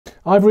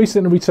I've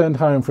recently returned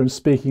home from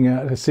speaking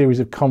at a series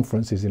of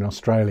conferences in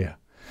Australia.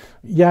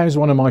 YAO is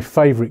one of my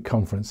favourite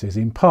conferences,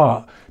 in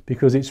part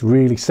because it's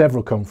really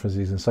several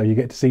conferences, and so you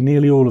get to see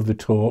nearly all of the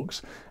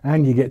talks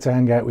and you get to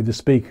hang out with the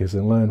speakers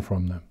and learn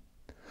from them.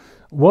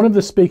 One of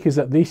the speakers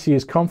at this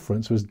year's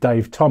conference was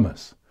Dave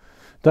Thomas.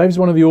 Dave's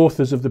one of the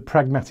authors of the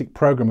Pragmatic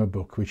Programmer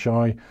book, which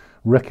I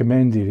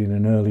recommended in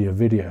an earlier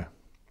video.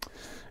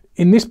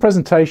 In this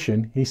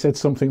presentation, he said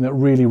something that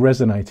really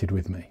resonated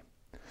with me.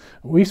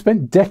 We've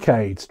spent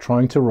decades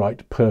trying to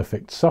write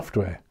perfect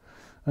software,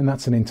 and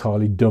that's an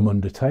entirely dumb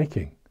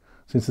undertaking,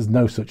 since there's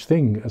no such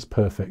thing as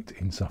perfect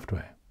in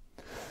software.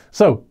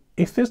 So,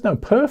 if there's no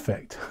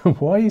perfect,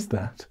 why is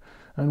that,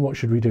 and what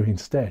should we do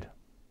instead?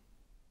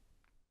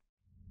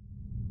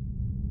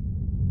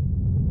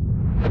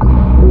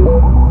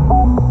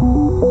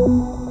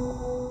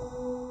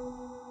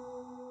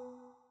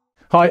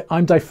 Hi,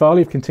 I'm Dave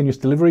Farley of Continuous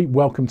Delivery.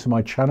 Welcome to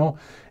my channel.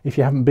 If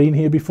you haven't been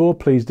here before,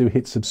 please do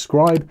hit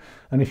subscribe,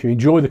 and if you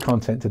enjoy the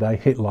content today,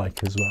 hit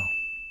like as well.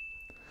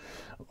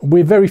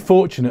 We're very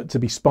fortunate to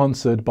be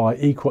sponsored by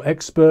Equal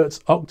Experts,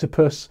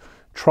 Octopus,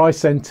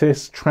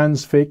 Tricentis,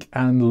 Transfic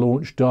and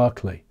Launch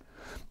Darkly.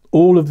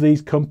 All of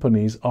these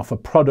companies offer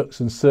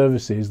products and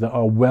services that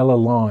are well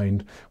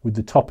aligned with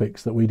the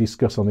topics that we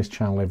discuss on this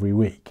channel every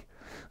week.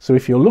 So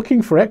if you're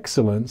looking for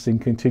excellence in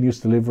continuous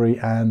delivery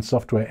and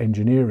software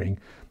engineering,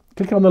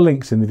 click on the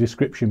links in the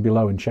description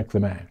below and check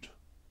them out.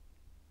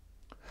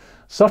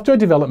 Software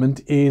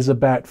development is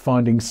about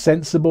finding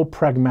sensible,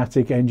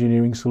 pragmatic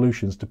engineering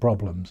solutions to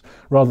problems,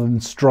 rather than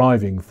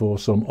striving for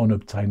some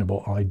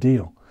unobtainable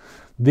ideal.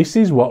 This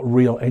is what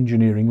real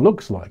engineering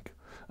looks like,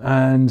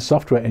 and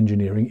software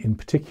engineering in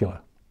particular.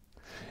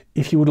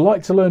 If you would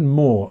like to learn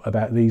more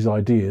about these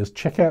ideas,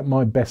 check out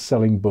my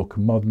best-selling book,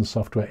 Modern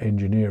Software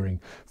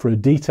Engineering, for a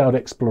detailed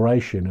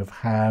exploration of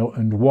how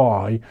and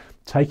why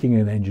taking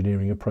an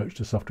engineering approach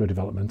to software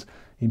development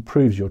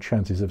improves your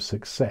chances of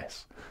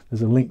success.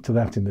 There's a link to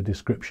that in the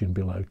description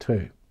below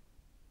too.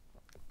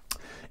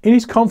 In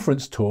his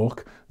conference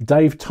talk,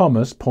 Dave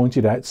Thomas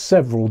pointed out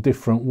several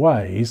different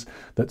ways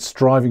that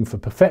striving for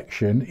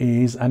perfection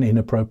is an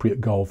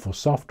inappropriate goal for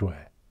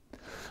software.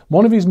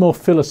 One of his more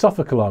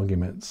philosophical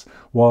arguments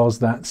was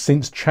that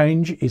since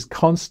change is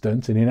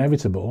constant and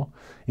inevitable,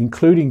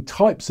 including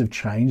types of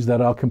change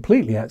that are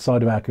completely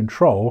outside of our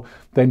control,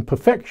 then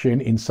perfection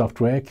in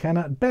software can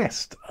at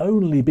best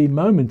only be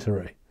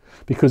momentary,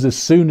 because as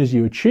soon as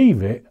you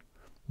achieve it,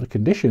 the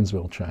conditions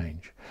will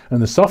change,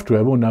 and the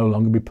software will no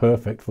longer be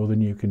perfect for the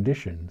new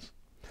conditions.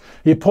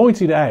 He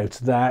pointed out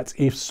that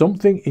if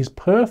something is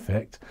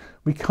perfect,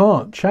 we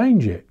can't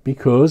change it,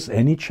 because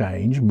any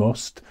change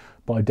must,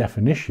 by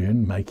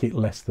definition, make it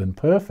less than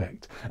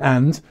perfect,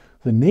 and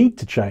the need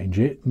to change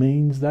it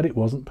means that it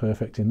wasn't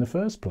perfect in the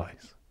first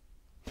place.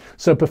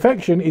 So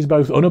perfection is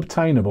both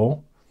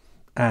unobtainable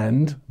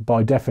and,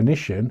 by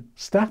definition,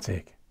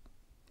 static.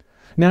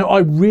 Now, I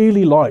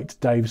really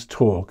liked Dave's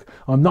talk.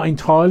 I'm not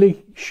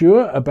entirely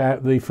sure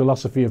about the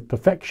philosophy of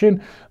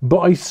perfection, but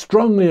I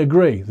strongly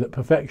agree that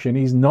perfection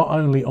is not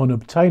only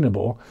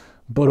unobtainable,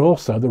 but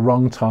also the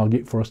wrong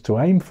target for us to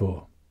aim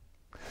for.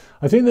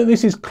 I think that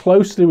this is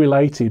closely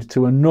related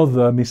to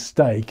another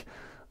mistake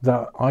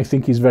that I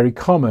think is very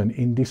common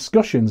in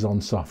discussions on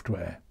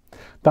software.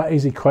 That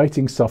is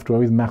equating software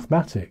with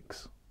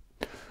mathematics.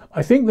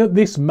 I think that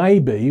this may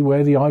be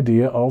where the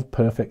idea of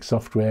perfect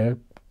software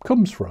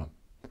comes from.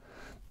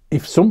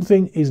 If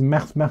something is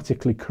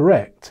mathematically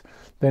correct,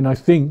 then I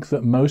think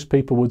that most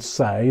people would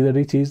say that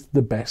it is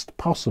the best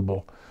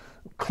possible,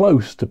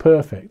 close to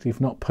perfect, if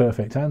not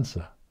perfect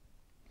answer.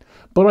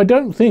 But I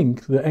don't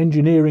think that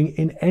engineering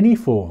in any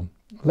form,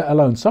 let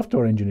alone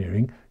software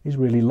engineering, is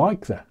really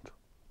like that.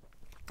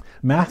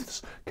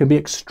 Maths can be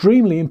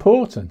extremely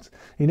important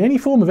in any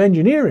form of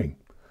engineering,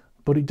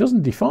 but it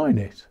doesn't define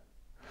it.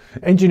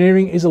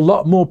 Engineering is a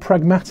lot more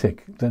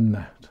pragmatic than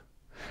that.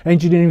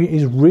 Engineering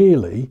is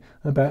really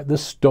about the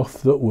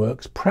stuff that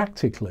works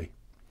practically.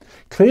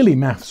 Clearly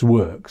maths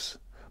works,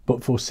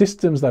 but for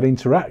systems that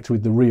interact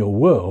with the real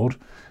world,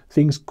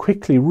 things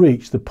quickly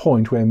reach the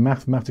point where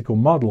mathematical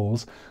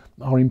models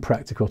are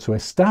impractical to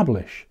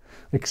establish,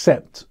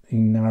 except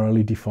in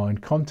narrowly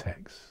defined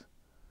contexts.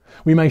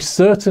 We may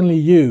certainly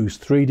use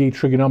 3D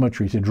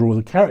trigonometry to draw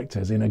the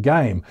characters in a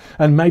game,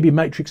 and maybe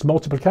matrix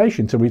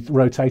multiplication to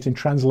rotate and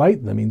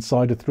translate them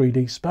inside a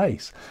 3D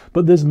space.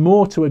 But there's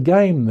more to a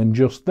game than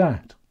just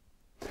that.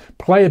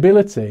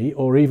 Playability,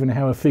 or even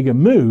how a figure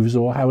moves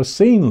or how a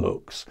scene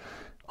looks,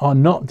 are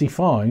not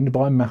defined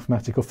by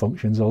mathematical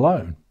functions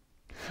alone.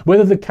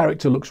 Whether the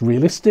character looks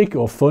realistic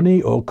or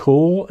funny or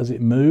cool as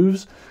it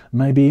moves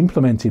may be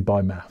implemented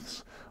by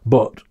maths,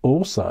 but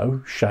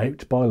also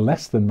shaped by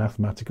less than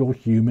mathematical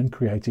human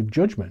creative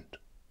judgment.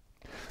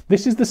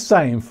 This is the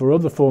same for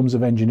other forms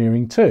of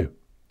engineering too.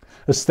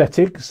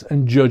 Aesthetics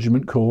and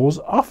judgment calls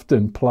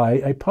often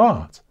play a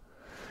part.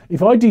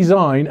 If I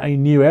design a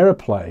new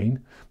aeroplane,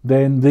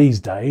 then these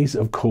days,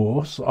 of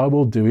course, I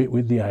will do it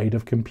with the aid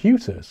of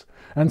computers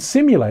and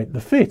simulate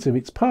the fit of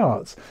its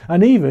parts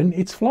and even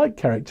its flight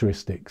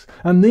characteristics.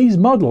 And these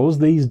models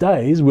these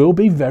days will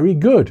be very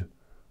good,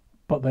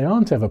 but they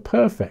aren't ever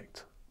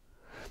perfect.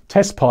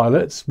 Test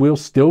pilots will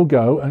still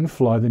go and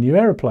fly the new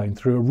aeroplane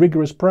through a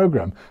rigorous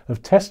program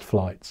of test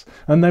flights,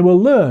 and they will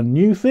learn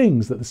new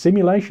things that the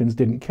simulations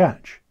didn't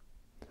catch.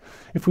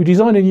 If we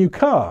design a new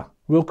car,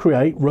 we'll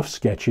create rough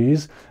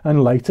sketches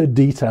and later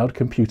detailed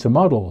computer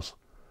models.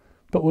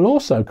 But we'll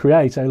also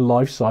create a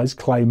life-size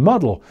clay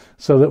model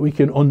so that we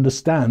can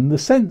understand the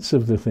sense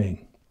of the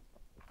thing.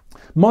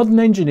 Modern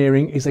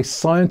engineering is a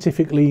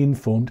scientifically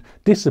informed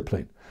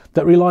discipline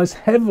that relies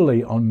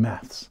heavily on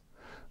maths,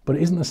 but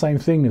it isn't the same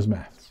thing as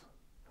maths.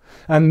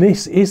 And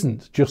this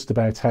isn't just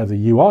about how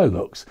the UI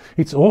looks,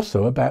 it's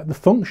also about the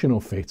functional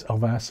fit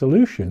of our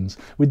solutions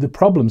with the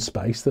problem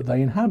space that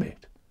they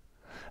inhabit.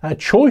 Our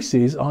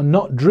choices are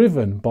not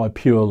driven by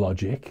pure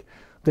logic,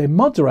 they're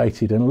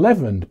moderated and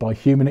leavened by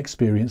human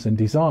experience and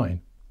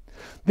design.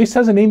 This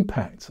has an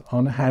impact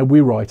on how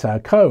we write our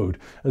code,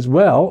 as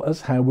well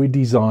as how we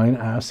design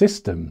our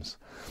systems.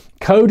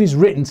 Code is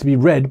written to be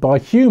read by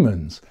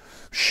humans.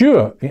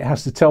 Sure, it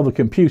has to tell the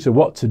computer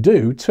what to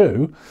do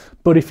too,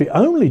 but if it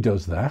only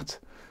does that,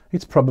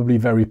 it's probably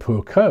very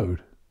poor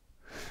code.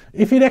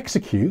 If it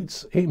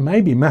executes, it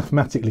may be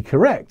mathematically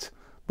correct,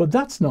 but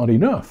that's not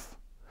enough.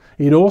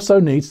 It also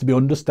needs to be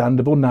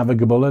understandable,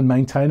 navigable and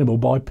maintainable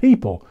by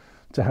people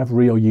to have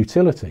real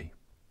utility.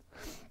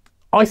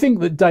 I think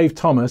that Dave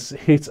Thomas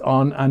hit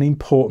on an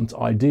important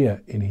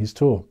idea in his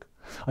talk.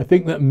 I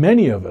think that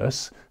many of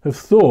us have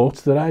thought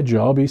that our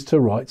job is to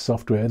write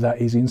software that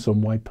is in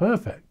some way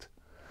perfect,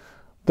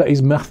 that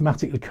is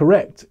mathematically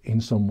correct in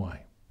some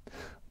way.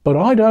 But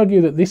I'd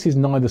argue that this is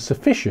neither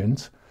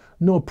sufficient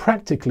nor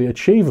practically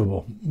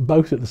achievable,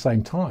 both at the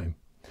same time.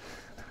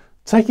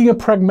 Taking a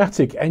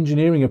pragmatic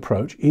engineering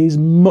approach is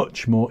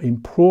much more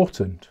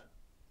important.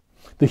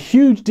 The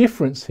huge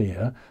difference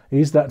here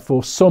is that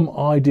for some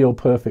ideal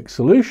perfect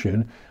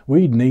solution,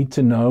 we'd need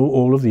to know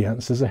all of the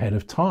answers ahead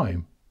of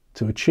time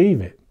to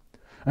achieve it.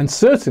 And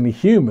certainly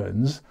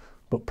humans,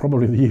 but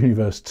probably the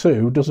universe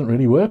too, doesn't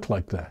really work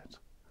like that.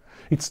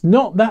 It's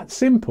not that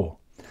simple.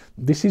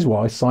 This is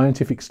why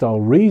scientific style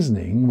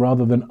reasoning,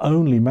 rather than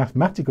only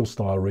mathematical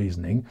style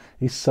reasoning,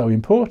 is so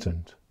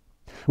important.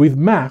 With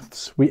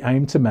maths, we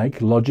aim to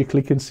make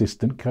logically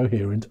consistent,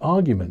 coherent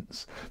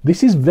arguments.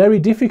 This is very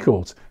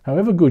difficult,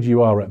 however good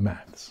you are at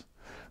maths.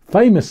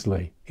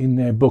 Famously, in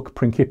their book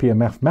Principia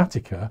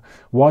Mathematica,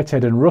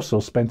 Whitehead and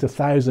Russell spent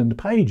 1,000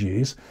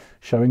 pages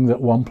showing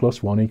that 1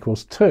 + 1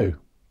 = 2.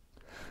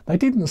 They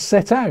didn't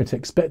set out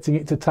expecting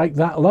it to take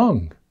that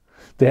long.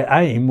 Their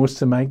aim was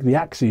to make the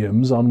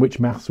axioms on which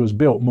maths was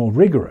built more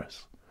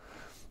rigorous.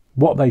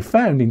 What they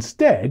found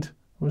instead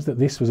was that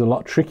this was a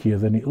lot trickier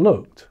than it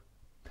looked.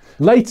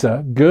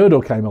 Later,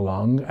 Gödel came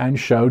along and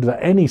showed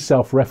that any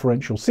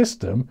self-referential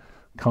system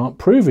can't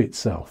prove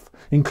itself,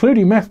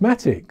 including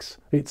mathematics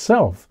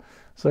itself.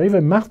 So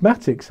even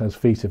mathematics has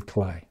feet of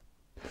clay.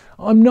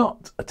 I'm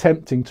not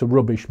attempting to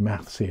rubbish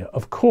maths here,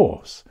 of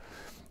course.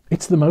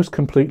 It's the most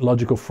complete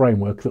logical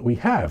framework that we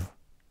have.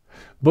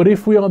 But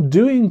if we are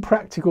doing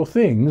practical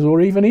things,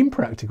 or even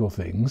impractical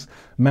things,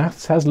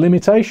 maths has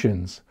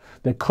limitations.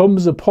 There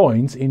comes a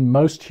point in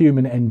most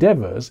human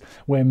endeavours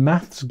where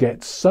maths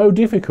gets so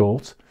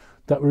difficult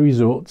that we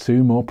resort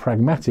to more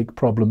pragmatic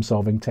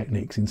problem-solving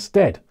techniques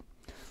instead.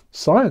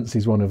 Science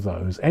is one of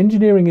those,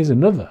 engineering is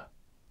another.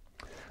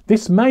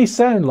 This may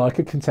sound like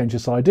a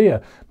contentious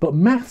idea, but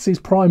maths is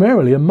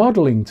primarily a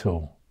modelling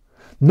tool,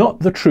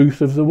 not the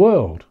truth of the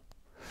world.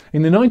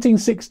 In the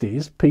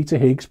 1960s, Peter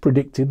Higgs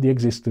predicted the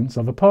existence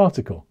of a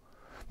particle,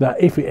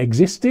 that if it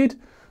existed,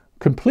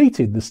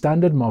 completed the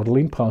standard model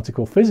in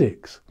particle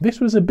physics. This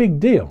was a big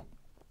deal.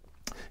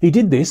 He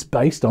did this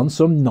based on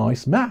some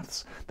nice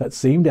maths that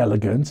seemed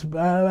elegant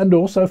and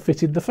also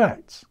fitted the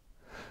facts.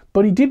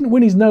 But he didn't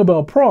win his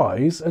Nobel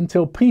Prize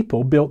until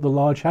people built the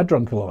Large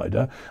Hadron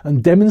Collider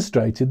and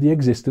demonstrated the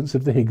existence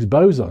of the Higgs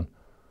boson.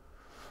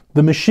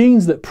 The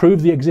machines that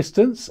proved the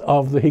existence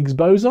of the Higgs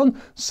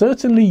boson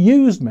certainly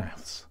used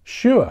maths,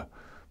 sure,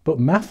 but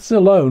maths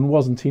alone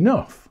wasn't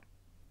enough.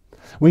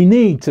 We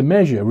need to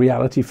measure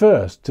reality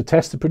first to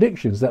test the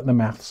predictions that the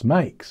maths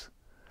makes.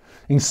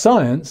 In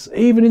science,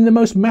 even in the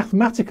most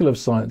mathematical of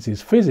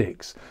sciences,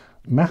 physics,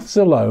 maths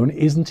alone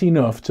isn't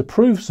enough to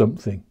prove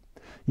something.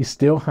 You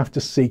still have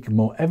to seek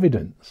more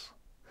evidence,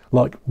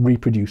 like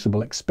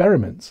reproducible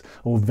experiments,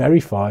 or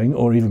verifying,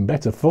 or even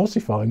better,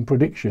 falsifying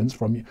predictions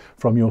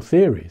from your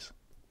theories.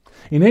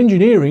 In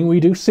engineering,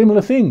 we do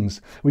similar things.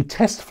 We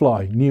test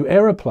fly new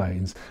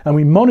aeroplanes, and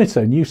we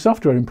monitor new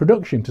software in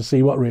production to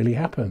see what really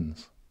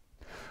happens.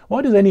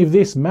 Why does any of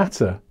this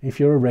matter if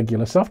you're a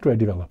regular software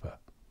developer?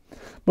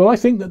 Well, I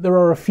think that there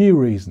are a few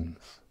reasons.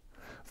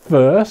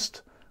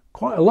 First,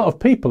 quite a lot of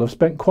people have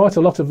spent quite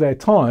a lot of their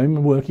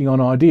time working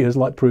on ideas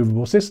like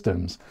provable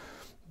systems.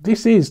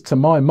 This is, to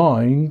my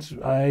mind,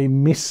 a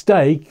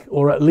mistake,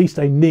 or at least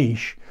a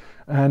niche,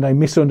 and a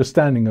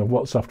misunderstanding of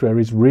what software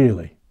is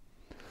really.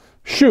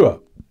 Sure,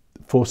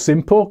 For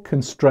simple,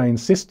 constrained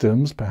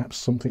systems, perhaps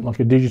something like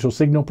a digital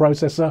signal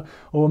processor,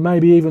 or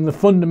maybe even the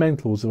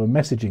fundamentals of a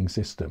messaging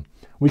system,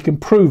 we can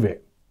prove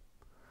it.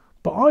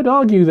 But I'd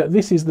argue that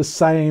this is the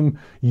same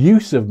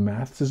use of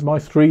maths as my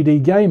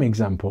 3D game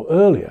example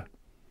earlier.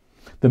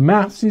 The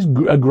maths is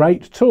a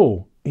great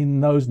tool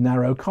in those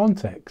narrow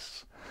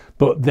contexts,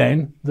 but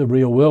then the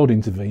real world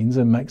intervenes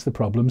and makes the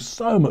problem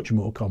so much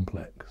more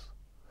complex.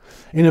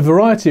 In a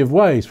variety of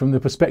ways, from the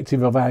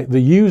perspective of the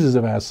users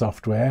of our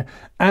software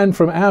and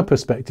from our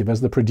perspective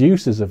as the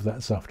producers of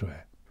that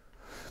software.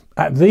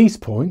 At these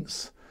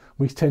points,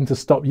 we tend to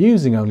stop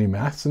using only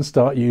maths and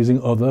start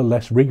using other,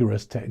 less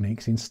rigorous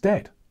techniques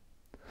instead.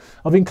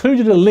 I've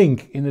included a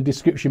link in the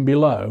description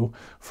below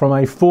from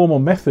a formal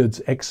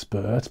methods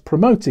expert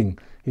promoting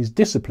his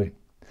discipline.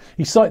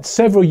 He cites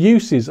several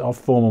uses of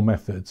formal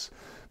methods,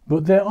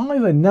 but they're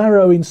either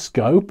narrow in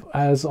scope,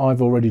 as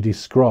I've already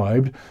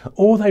described,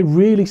 or they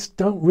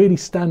don't really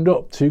stand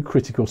up to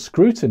critical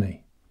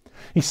scrutiny.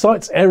 He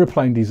cites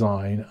aeroplane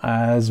design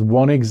as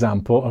one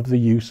example of the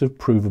use of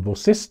provable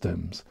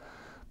systems,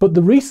 but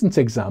the recent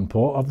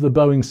example of the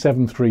Boeing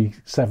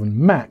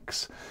 737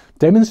 MAX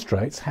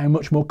demonstrates how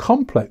much more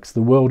complex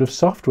the world of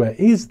software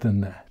is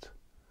than that.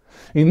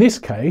 In this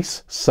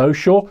case,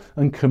 social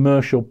and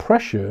commercial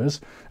pressures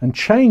and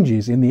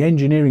changes in the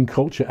engineering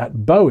culture at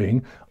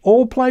Boeing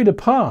all played a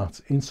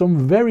part in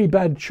some very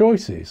bad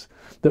choices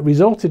that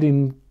resulted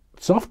in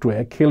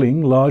software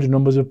killing large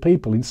numbers of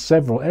people in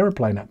several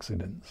aeroplane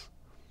accidents.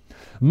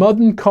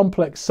 Modern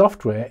complex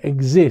software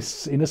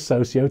exists in a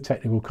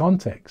socio-technical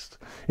context.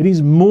 It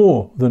is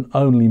more than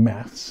only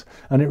maths,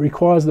 and it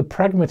requires the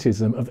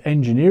pragmatism of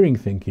engineering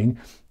thinking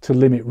to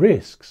limit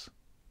risks.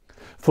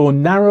 For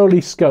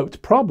narrowly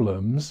scoped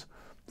problems,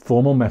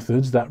 formal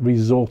methods that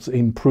result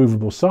in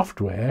provable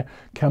software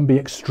can be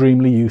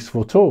extremely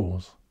useful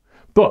tools.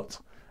 But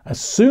as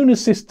soon as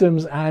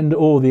systems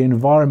and/or the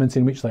environment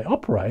in which they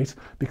operate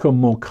become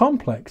more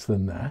complex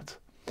than that,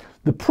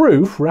 the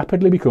proof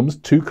rapidly becomes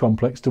too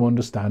complex to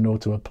understand or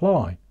to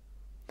apply.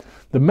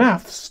 The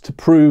maths to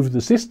prove the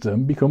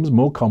system becomes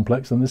more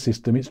complex than the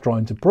system it's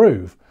trying to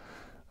prove,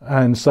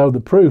 and so the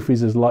proof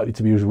is as likely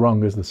to be as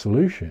wrong as the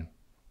solution.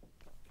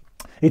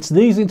 It's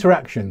these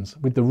interactions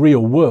with the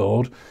real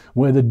world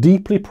where the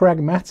deeply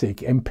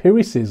pragmatic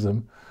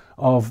empiricism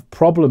of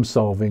problem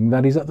solving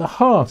that is at the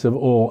heart of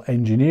all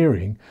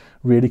engineering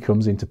really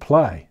comes into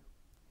play.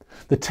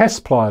 The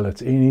test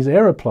pilot in his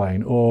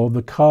aeroplane or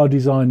the car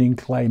designing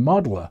clay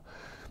modeler,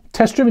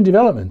 test-driven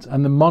development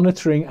and the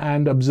monitoring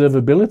and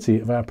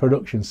observability of our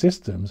production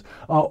systems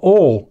are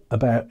all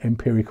about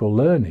empirical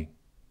learning.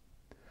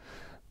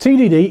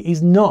 TDD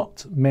is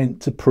not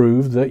meant to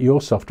prove that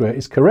your software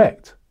is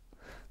correct.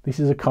 This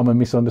is a common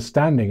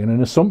misunderstanding and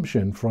an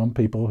assumption from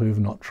people who've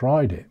not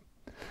tried it.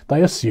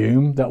 They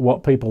assume that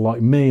what people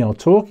like me are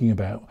talking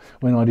about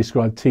when I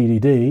describe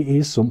TDD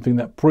is something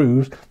that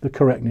proves the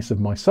correctness of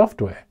my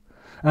software.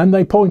 And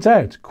they point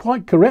out,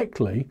 quite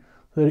correctly,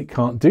 that it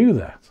can't do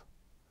that.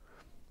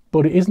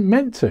 But it isn't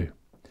meant to.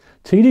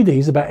 TDD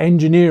is about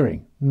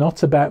engineering,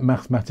 not about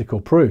mathematical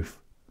proof.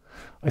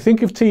 I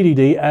think of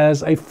TDD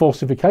as a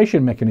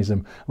falsification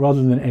mechanism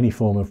rather than any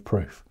form of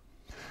proof.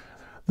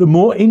 The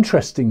more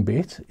interesting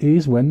bit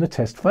is when the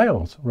test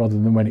fails rather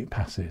than when it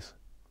passes.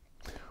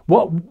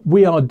 What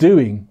we are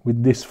doing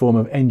with this form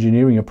of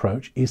engineering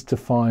approach is to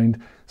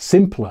find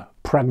simpler,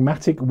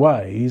 pragmatic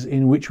ways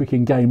in which we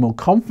can gain more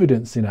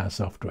confidence in our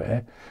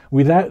software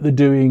without the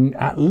doing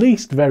at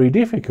least very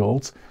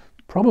difficult,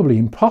 probably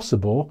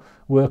impossible,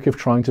 work of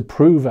trying to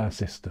prove our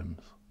systems.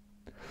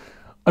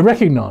 I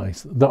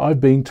recognise that I've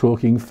been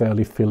talking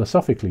fairly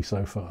philosophically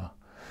so far.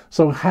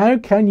 So how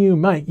can you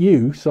make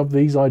use of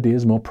these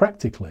ideas more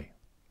practically?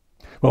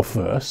 Well,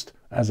 first,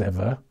 as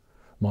ever,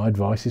 my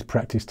advice is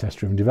practice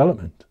test-driven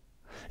development.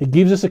 It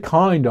gives us a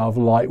kind of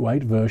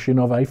lightweight version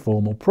of a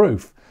formal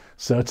proof.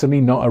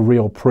 Certainly not a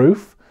real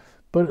proof,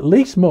 but at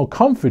least more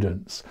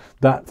confidence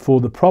that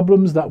for the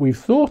problems that we've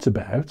thought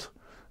about,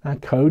 our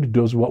code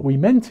does what we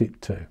meant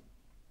it to.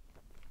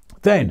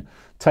 Then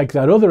take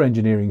that other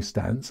engineering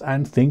stance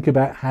and think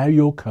about how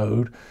your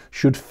code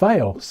should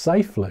fail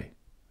safely.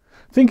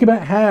 Think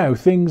about how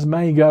things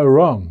may go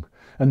wrong,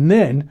 and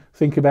then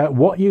think about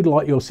what you'd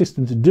like your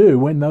system to do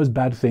when those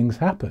bad things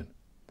happen.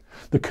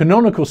 The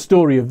canonical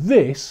story of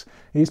this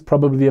is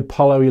probably the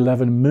Apollo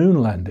 11 moon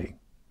landing.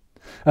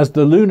 As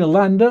the lunar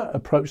lander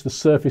approached the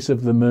surface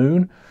of the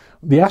moon,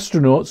 the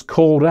astronauts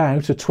called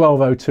out a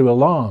 1202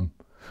 alarm,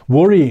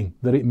 worrying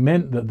that it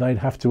meant that they'd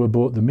have to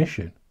abort the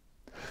mission.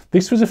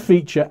 This was a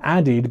feature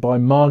added by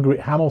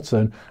Margaret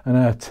Hamilton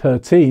and her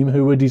team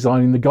who were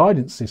designing the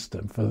guidance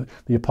system for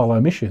the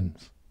Apollo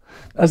missions.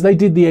 As they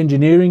did the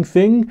engineering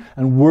thing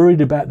and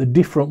worried about the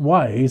different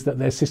ways that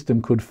their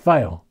system could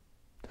fail.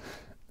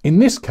 In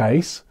this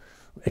case,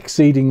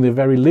 exceeding the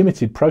very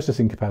limited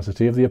processing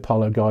capacity of the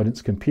Apollo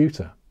guidance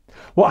computer.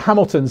 What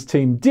Hamilton's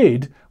team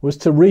did was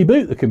to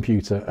reboot the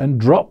computer and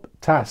drop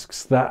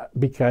tasks that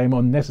became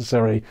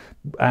unnecessary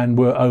and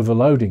were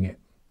overloading it.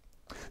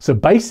 So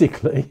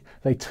basically,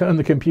 they turned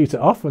the computer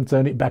off and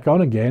turned it back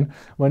on again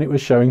when it was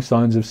showing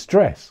signs of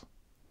stress.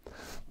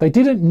 They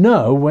didn't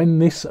know when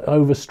this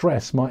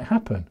overstress might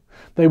happen.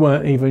 They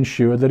weren't even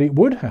sure that it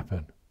would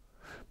happen.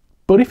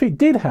 But if it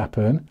did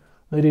happen,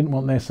 they didn't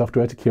want their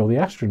software to kill the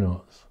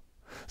astronauts.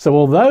 So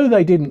although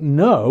they didn't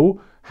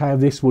know how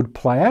this would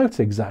play out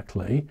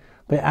exactly,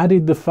 they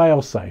added the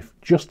failsafe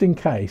just in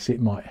case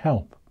it might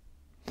help.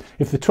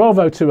 If the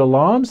 1202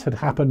 alarms had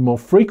happened more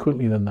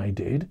frequently than they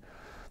did,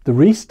 the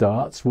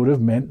restarts would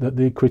have meant that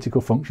the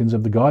critical functions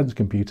of the guidance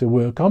computer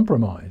were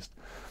compromised.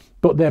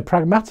 But their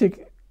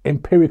pragmatic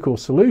empirical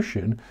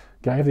solution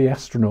gave the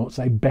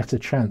astronauts a better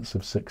chance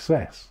of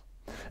success,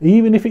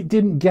 even if it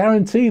didn't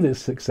guarantee the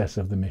success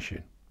of the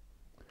mission.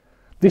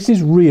 This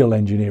is real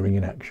engineering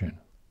in action,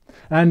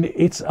 and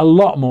it's a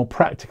lot more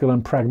practical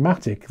and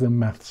pragmatic than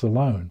maths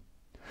alone.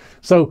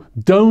 So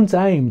don't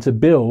aim to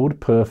build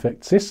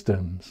perfect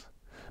systems.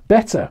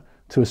 Better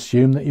to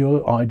assume that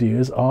your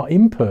ideas are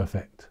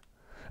imperfect,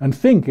 and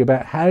think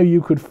about how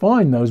you could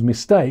find those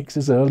mistakes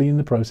as early in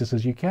the process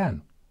as you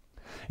can.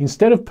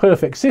 Instead of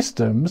perfect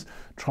systems,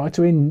 try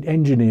to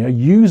engineer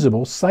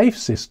usable, safe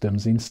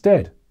systems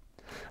instead.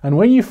 And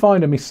when you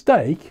find a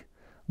mistake,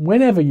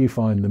 whenever you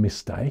find the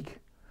mistake,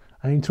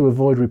 aim to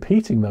avoid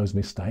repeating those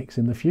mistakes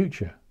in the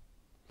future.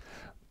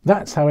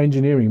 That's how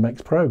engineering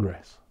makes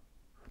progress,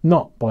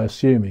 not by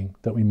assuming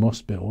that we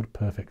must build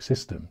perfect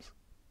systems.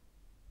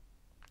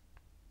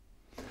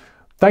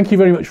 Thank you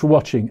very much for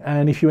watching,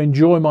 and if you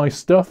enjoy my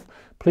stuff,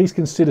 please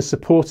consider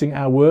supporting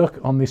our work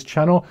on this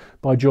channel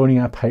by joining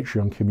our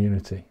Patreon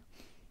community.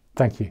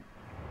 Thank you.